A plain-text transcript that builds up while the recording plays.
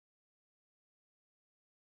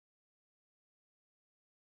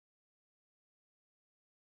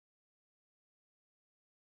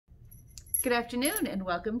Good afternoon and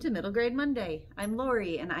welcome to Middle Grade Monday. I'm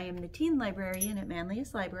Lorie and I am the teen librarian at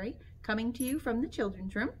Manlius Library, coming to you from the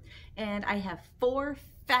children's room. And I have 4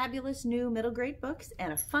 fabulous new middle grade books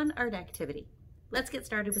and a fun art activity. Let's get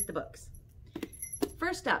started with the books.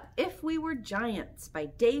 First up, If We Were Giants by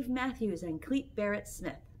Dave Matthews and Clete Barrett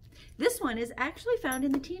Smith. This one is actually found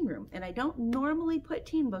in the teen room, and I don't normally put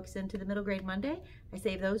teen books into the Middle Grade Monday. I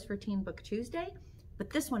save those for Teen Book Tuesday, but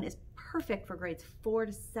this one is perfect for grades 4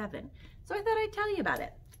 to 7, so I thought I'd tell you about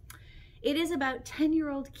it. It is about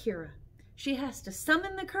 10-year-old Kira. She has to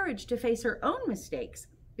summon the courage to face her own mistakes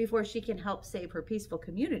before she can help save her peaceful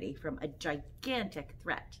community from a gigantic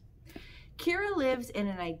threat. Kira lives in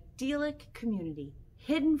an idyllic community,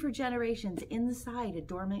 hidden for generations inside a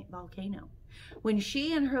dormant volcano. When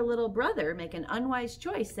she and her little brother make an unwise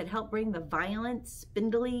choice that helped bring the violent,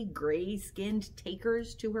 spindly, gray-skinned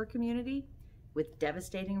takers to her community, with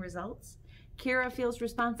devastating results, Kira feels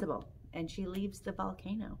responsible and she leaves the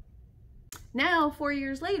volcano. Now, 4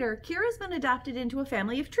 years later, Kira's been adopted into a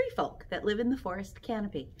family of tree folk that live in the forest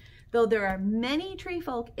canopy. Though there are many tree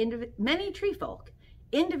folk,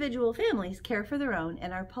 individual families care for their own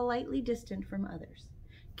and are politely distant from others.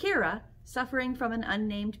 Kira, suffering from an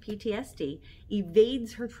unnamed PTSD,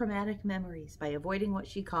 evades her traumatic memories by avoiding what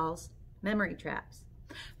she calls memory traps.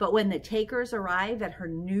 But when the takers arrive at her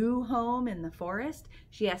new home in the forest,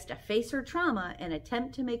 she has to face her trauma and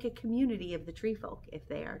attempt to make a community of the tree folk if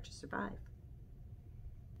they are to survive.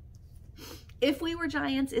 If We Were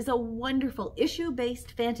Giants is a wonderful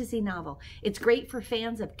issue-based fantasy novel. It's great for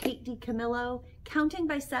fans of Kate DiCamillo, Counting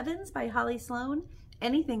by Sevens by Holly Sloan,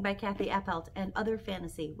 Anything by Kathy Appelt, and other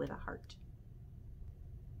fantasy with a heart.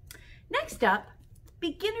 Next up,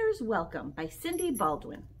 Beginner's Welcome by Cindy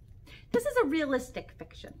Baldwin. This is a realistic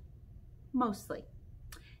fiction, mostly.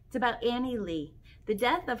 It's about Annie Lee. The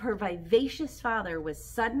death of her vivacious father was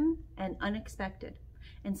sudden and unexpected.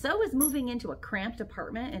 And so was moving into a cramped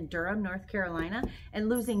apartment in Durham, North Carolina, and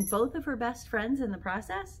losing both of her best friends in the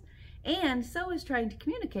process. And so is trying to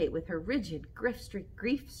communicate with her rigid,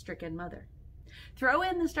 grief-stricken mother. Throw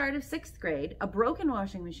in the start of 6th grade, a broken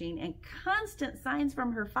washing machine, and constant signs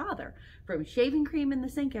from her father, from shaving cream in the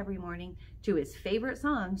sink every morning to his favorite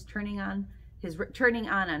songs turning on his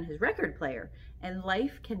record player, and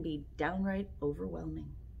life can be downright overwhelming.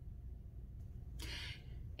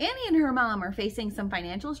 Annie and her mom are facing some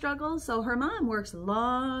financial struggles, so her mom works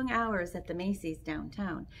long hours at the Macy's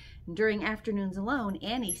downtown. And during afternoons alone,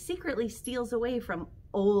 Annie secretly steals away from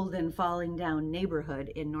old and falling down neighborhood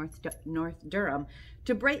in North Durham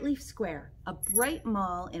to Brightleaf Square, a bright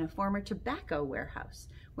mall in a former tobacco warehouse,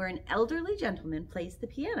 where an elderly gentleman plays the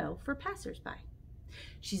piano for passersby.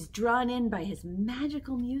 She's drawn in by his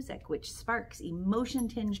magical music, which sparks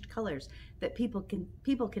emotion-tinged colors that people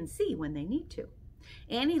can see when they need to.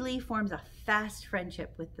 Annie Lee forms a fast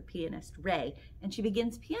friendship with the pianist Ray, and she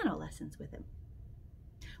begins piano lessons with him.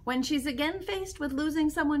 When she's again faced with losing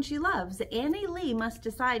someone she loves, Annie Lee must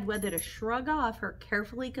decide whether to shrug off her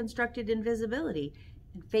carefully constructed invisibility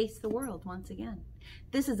and face the world once again.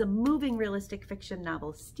 This is a moving realistic fiction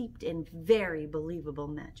novel steeped in very believable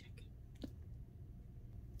magic.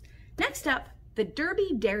 Next up, The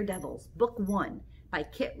Derby Daredevils, Book 1 by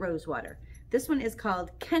Kit Rosewater. This one is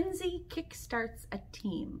called Kenzie Kickstarts a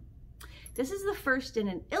Team. This is the first in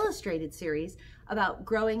an illustrated series about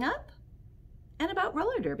growing up and about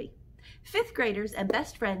roller derby. 5th graders and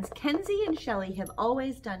best friends Kenzie and Shelley have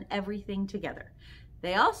always done everything together.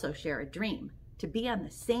 They also share a dream, to be on the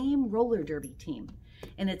same roller derby team.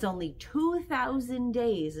 And it's only 2,000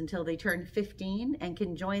 days until they turn 15 and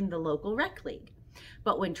can join the local rec league.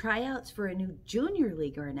 But when tryouts for a new junior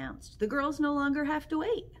league are announced, the girls no longer have to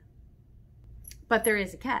wait. But there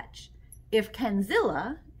is a catch. If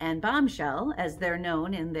Kenzilla and Bombshell, as they're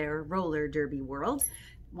known in their roller derby world,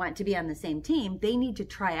 want to be on the same team, they need to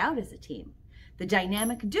try out as a team. The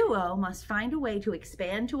dynamic duo must find a way to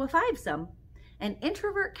expand to a 5-some, and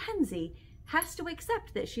introvert Kenzie has to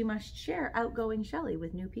accept that she must share outgoing Shelley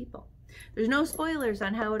with new people. There's no spoilers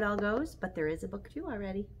on how it all goes, but there is a book 2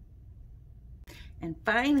 already. And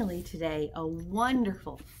finally today, a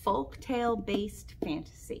wonderful folktale-based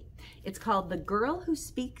fantasy. It's called The Girl Who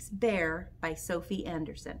Speaks Bear by Sophie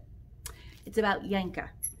Anderson. It's about Yanka.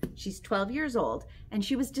 She's 12 years old, and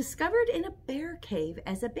she was discovered in a bear cave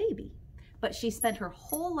as a baby. But she spent her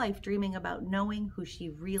whole life dreaming about knowing who she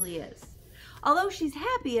really is. Although she's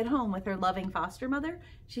happy at home with her loving foster mother,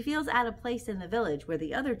 she feels out of place in the village where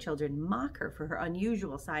the other children mock her for her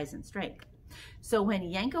unusual size and strength. So when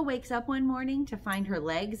Yanka wakes up one morning to find her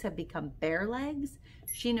legs have become bear legs,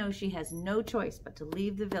 she knows she has no choice but to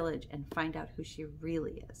leave the village and find out who she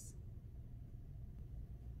really is.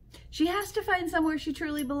 She has to find somewhere she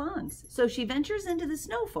truly belongs, so she ventures into the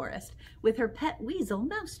snow forest with her pet weasel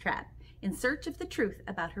Mousetrap in search of the truth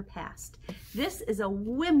about her past. This is a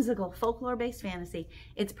whimsical folklore-based fantasy.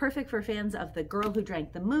 It's perfect for fans of The Girl Who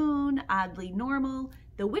Drank the Moon, Oddly Normal,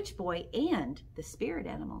 The Witch Boy, and the Spirit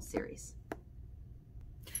Animals series.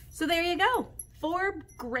 So there you go. 4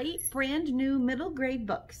 great brand new middle grade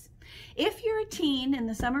books. If you're a teen in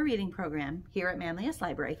the summer reading program here at Manlius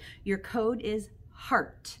Library, your code is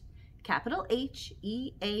HEART, capital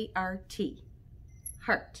H-E-A-R-T,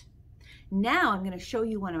 HEART. Now I'm going to show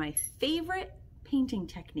you one of my favorite painting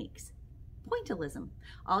techniques, pointillism.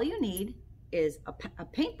 All you need is a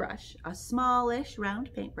paintbrush, a smallish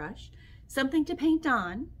round paintbrush, something to paint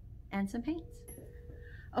on, and some paints.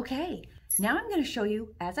 Okay, now I'm going to show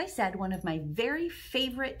you, as I said, one of my very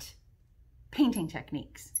favorite painting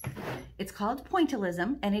techniques. It's called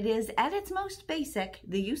pointillism, and it is, at its most basic,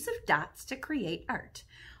 the use of dots to create art.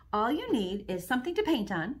 All you need is something to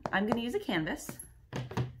paint on. I'm going to use a canvas,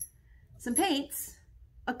 some paints.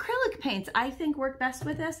 Acrylic paints, I think, work best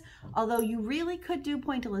with this, although you really could do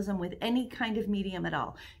pointillism with any kind of medium at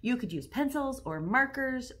all. You could use pencils or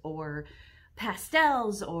markers or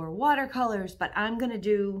pastels or watercolors, but I'm going to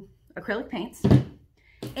do acrylic paints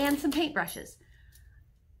and some paintbrushes.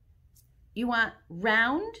 You want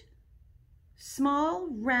round, small,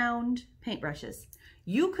 round paintbrushes.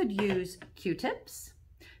 You could use Q-tips.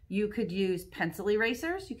 You could use pencil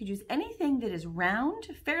erasers. You could use anything that is round,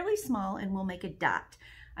 fairly small, and will make a dot.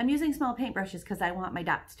 I'm using small paintbrushes because I want my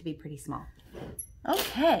dots to be pretty small.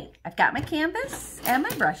 Okay, I've got my canvas and my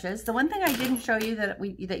brushes. The one thing I didn't show you that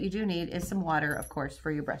you do need is some water, of course,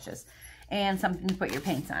 for your brushes, and something to put your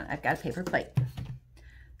paints on. I've got a paper plate.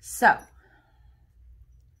 So,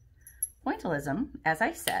 pointillism, as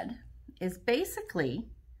I said, is basically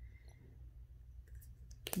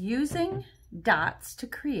using dots to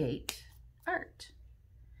create art.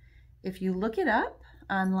 If you look it up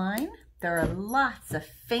online, there are lots of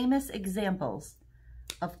famous examples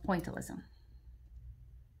of pointillism.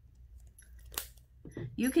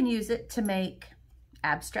 You can use it to make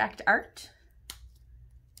abstract art,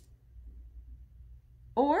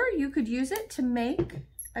 or you could use it to make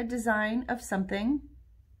a design of something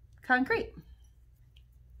concrete.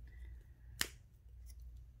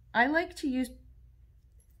 I like to use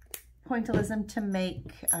pointillism to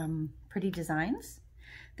make pretty designs.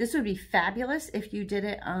 This would be fabulous if you did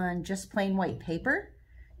it on just plain white paper.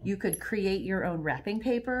 You could create your own wrapping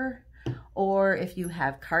paper, or if you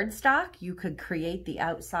have cardstock, you could create the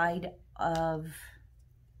outside of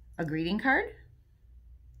a greeting card.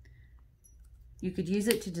 You could use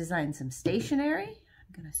it to design some stationery.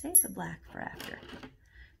 I'm going to save the black for after.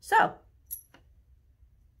 So,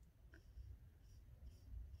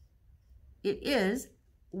 it is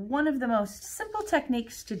one of the most simple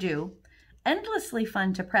techniques to do, endlessly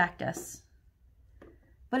fun to practice,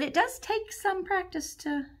 but it does take some practice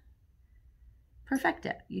to perfect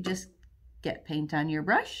it. You just get paint on your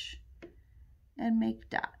brush and make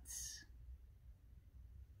dots.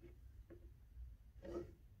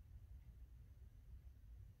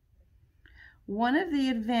 One of the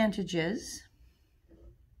advantages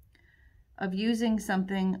of using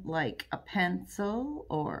something like a pencil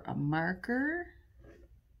or a marker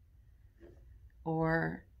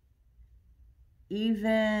or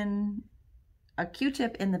even a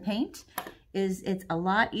Q-tip in the paint is it's a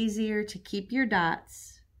lot easier to keep your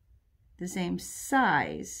dots the same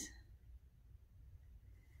size.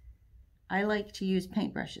 I like to use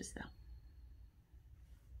paintbrushes though.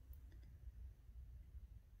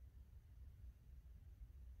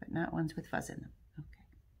 But not ones with fuzz in them. Okay.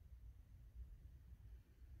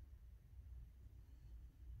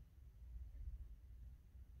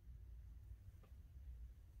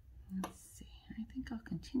 Let's see, I think I'll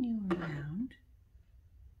continue around.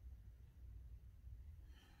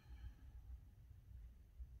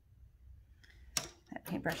 That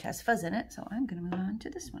paintbrush has fuzz in it, so I'm going to move on to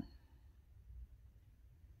this one.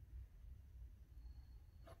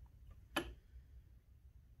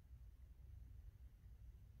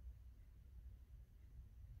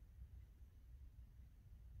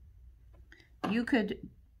 You could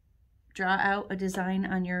draw out a design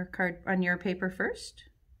on your paper first,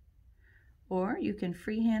 or you can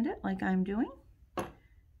freehand it like I'm doing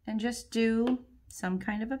and just do some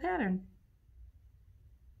kind of a pattern.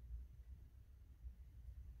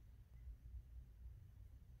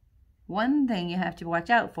 One thing you have to watch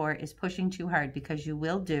out for is pushing too hard, because you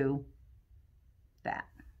will do that.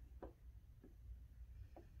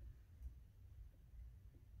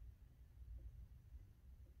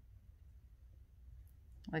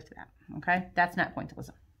 Like that, okay? That's not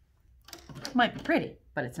pointillism. Might be pretty,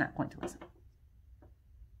 but it's not pointillism.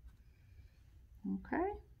 Okay.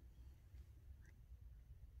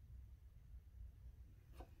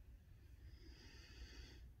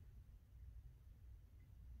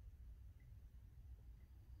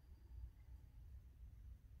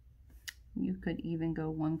 You could even go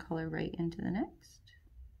one color right into the next,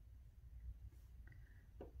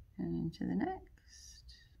 and into the next.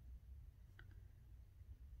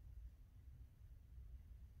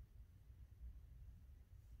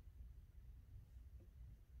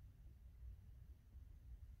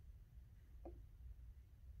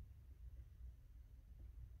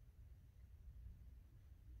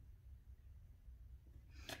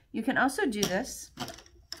 You can also do this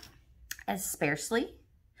as sparsely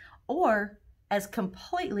or as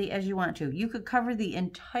completely as you want to. You could cover the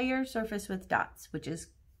entire surface with dots, which is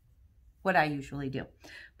what I usually do.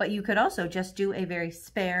 But you could also just do a very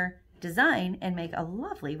spare design and make a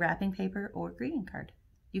lovely wrapping paper or greeting card.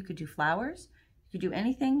 You could do flowers. You could do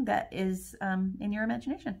anything that is in your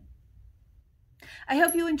imagination. I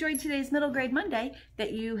hope you enjoyed today's Middle Grade Monday,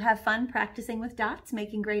 that you have fun practicing with dots,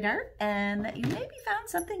 making great art, and that you maybe found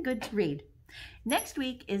something good to read. Next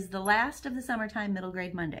week is the last of the summertime Middle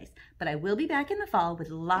Grade Mondays, but I will be back in the fall with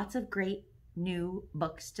lots of great new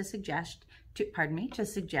books to suggest,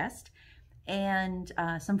 and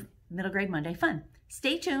some Middle Grade Monday fun.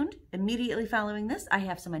 Stay tuned. Immediately following this, I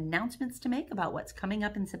have some announcements to make about what's coming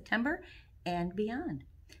up in September and beyond.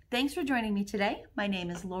 Thanks for joining me today. My name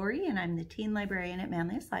is Lorie, and I'm the Teen Librarian at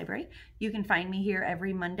Manlius Library. You can find me here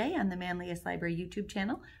every Monday on the Manlius Library YouTube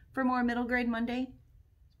channel for more Middle Grade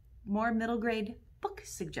book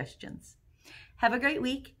suggestions. Have a great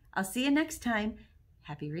week. I'll see you next time.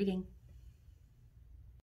 Happy reading.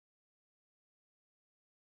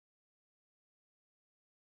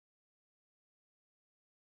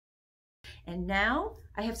 And now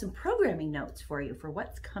I have some programming notes for you for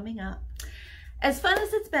what's coming up. As fun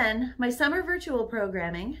as it's been, my summer virtual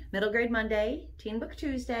programming, Middle Grade Monday, Teen Book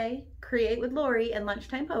Tuesday, Create with Lorie, and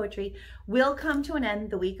Lunchtime Poetry will come to an end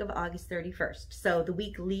the week of August 31st. So the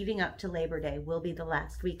week leading up to Labor Day will be the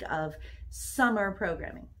last week of summer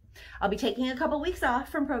programming. I'll be taking a couple weeks off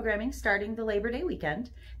from programming starting the Labor Day weekend.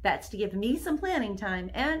 That's to give me some planning time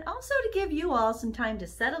and also to give you all some time to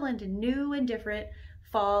settle into new and different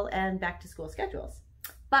fall and back to school schedules.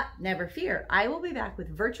 But never fear, I will be back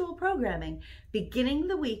with virtual programming beginning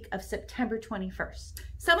the week of September 21st.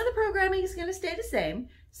 Some of the programming is going to stay the same.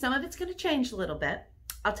 Some of it's going to change a little bit.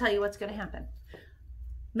 I'll tell you what's going to happen.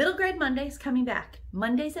 Middle Grade Monday is coming back.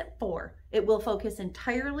 Mondays at 4. It will focus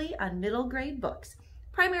entirely on middle grade books,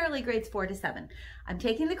 primarily grades 4 to 7. I'm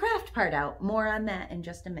taking the craft part out. More on that in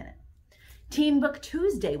just a minute. Teen Book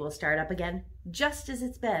Tuesday will start up again, just as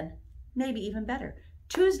it's been, maybe even better.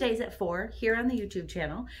 Tuesdays at 4 here on the YouTube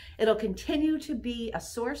channel. It'll continue to be a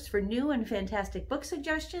source for new and fantastic book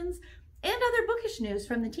suggestions and other bookish news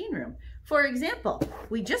from the teen room. For example,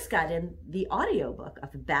 we just got in the audiobook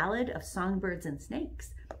of The Ballad of Songbirds and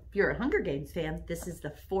Snakes. If you're a Hunger Games fan, this is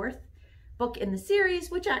the 4th book in the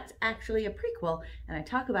series, which is actually a prequel, and I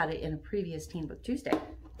talk about it in a previous Teen Book Tuesday.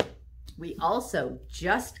 We also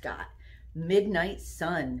just got Midnight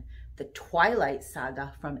Sun, the Twilight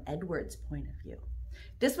Saga from Edward's point of view.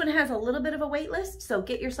 This one has a little bit of a wait list, so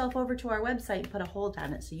get yourself over to our website and put a hold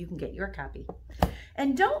on it so you can get your copy.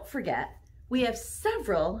 And don't forget, we have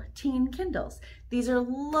several teen Kindles. These are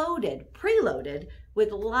loaded, preloaded,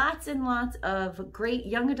 with lots and lots of great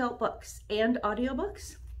young adult books and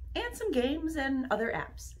audiobooks and some games and other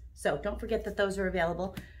apps. So don't forget that those are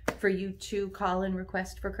available for you to call and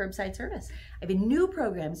request for curbside service. I have a new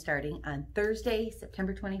program starting on Thursday,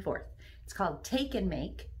 September 24th. It's called Take and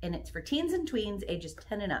Make, and it's for teens and tweens ages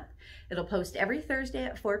 10 and up. It'll post every Thursday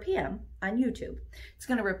at 4 p.m. on YouTube. It's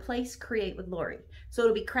going to replace Create with Lorie. So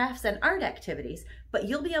it'll be crafts and art activities, but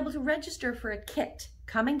you'll be able to register for a kit.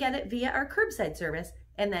 Come and get it via our curbside service,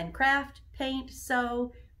 and then craft, paint,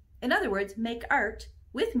 sew. In other words, make art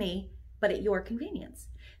with me, but at your convenience.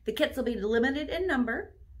 The kits will be limited in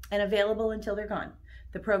number and available until they're gone.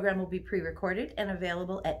 The program will be pre-recorded and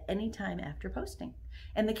available at any time after posting.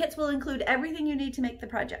 And the kits will include everything you need to make the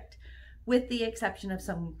project, with the exception of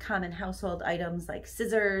some common household items like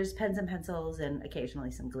scissors, pens and pencils, and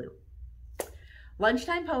occasionally some glue.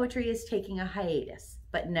 Lunchtime Poetry is taking a hiatus,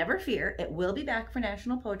 but never fear, it will be back for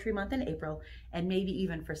National Poetry Month in April, and maybe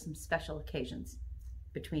even for some special occasions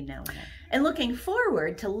between now and then. And looking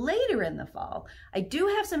forward to later in the fall, I do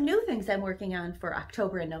have some new things I'm working on for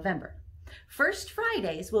October and November. First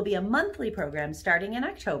Fridays will be a monthly program starting in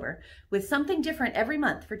October with something different every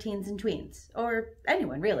month for teens and tweens, or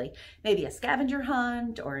anyone really. Maybe a scavenger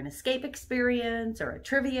hunt or an escape experience or a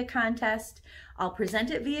trivia contest. I'll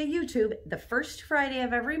present it via YouTube the first Friday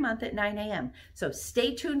of every month at 9 a.m. So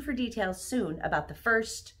stay tuned for details soon about the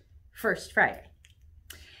first Friday.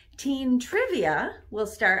 Teen Trivia will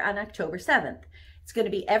start on October 7th. It's going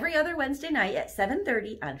to be every other Wednesday night at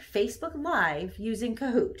 7:30 on Facebook Live using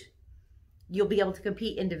Kahoot. You'll be able to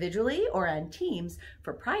compete individually or on teams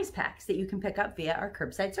for prize packs that you can pick up via our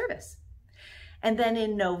curbside service. And then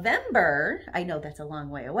in November, I know that's a long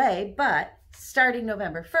way away, but starting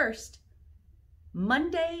November 1st,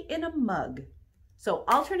 Monday in a Mug. So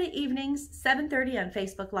alternate evenings, 7:30 on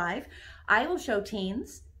Facebook Live, I will show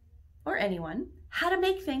teens or anyone how to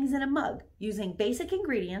make things in a mug using basic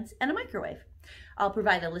ingredients and a microwave. I'll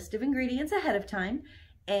provide a list of ingredients ahead of time,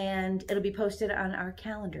 and it'll be posted on our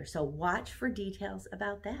calendar. So watch for details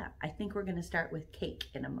about that. I think we're going to start with cake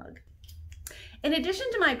in a mug. In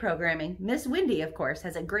addition to my programming, Miss Wendy, of course,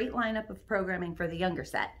 has a great lineup of programming for the younger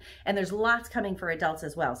set, and there's lots coming for adults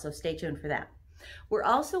as well, so stay tuned for that. We're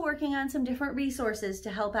also working on some different resources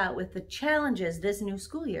to help out with the challenges this new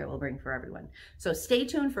school year will bring for everyone. So stay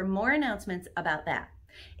tuned for more announcements about that.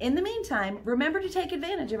 In the meantime, remember to take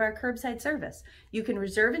advantage of our curbside service. You can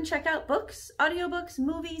reserve and check out books, audiobooks,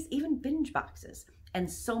 movies, even binge boxes,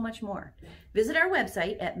 and so much more. Visit our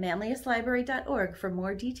website at manliestlibrary.org for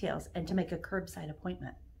more details and to make a curbside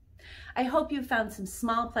appointment. I hope you've found some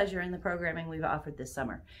small pleasure in the programming we've offered this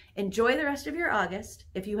summer. Enjoy the rest of your August.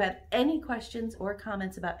 If you have any questions or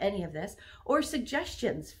comments about any of this, or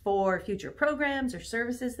suggestions for future programs or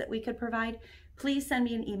services that we could provide, please send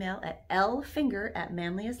me an email at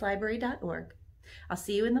lfinger@manliestlibrary.org. I'll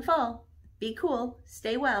see you in the fall. Be cool,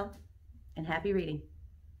 stay well, and happy reading.